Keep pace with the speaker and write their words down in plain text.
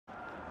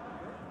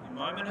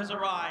moment has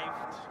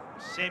arrived.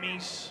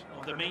 Semis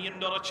of the $1 Million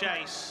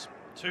Chase.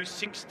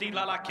 260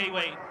 Lala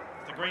Kiwi.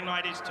 The green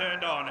light is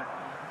turned on.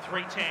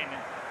 310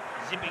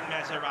 Zipping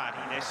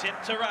Maserati. They're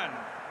set to run.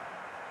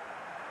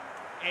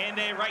 And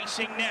they're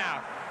racing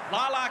now.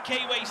 Lala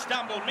Kiwi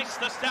stumbled, missed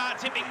the start.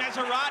 Zipping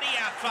Maserati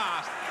out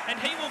fast. And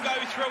he will go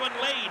through and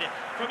lead.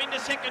 From into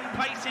second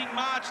pacing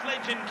March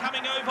Legend.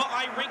 Coming over,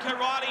 Irinka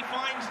Riley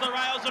finds the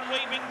rails and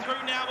weaving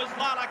through now is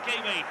Lala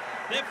Kiwi.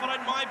 They're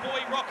followed My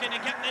Boy Rockin' to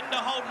get them to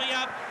hold me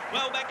up.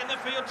 Well back in the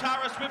field,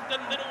 Tara Swift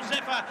and Little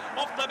Zephyr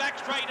off the back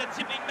straight at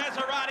Zipping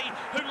Maserati,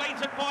 who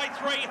leads it by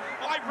 3.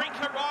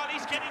 Irinka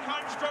Riley's getting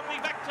home strongly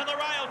back to the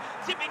rail.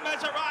 Zipping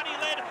Maserati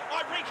led.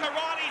 Irinka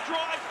Riley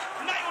drives,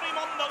 nailed him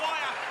on the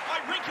wire.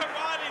 Irinka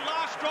Riley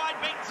last stride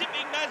beat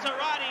Zipping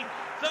Maserati.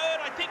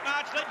 Third, I think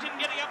March Legend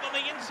getting up on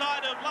the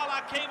inside of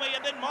Lala Kiwi,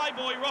 and then My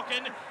Boy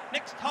Rockin'.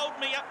 Next, Hold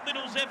Me Up,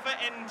 Little Zephyr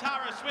and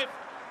Tara Swift.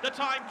 The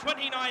time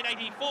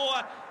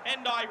 29.84,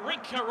 and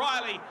Irinka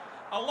Riley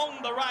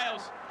along the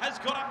rails has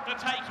got up to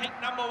take heat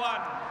number 1.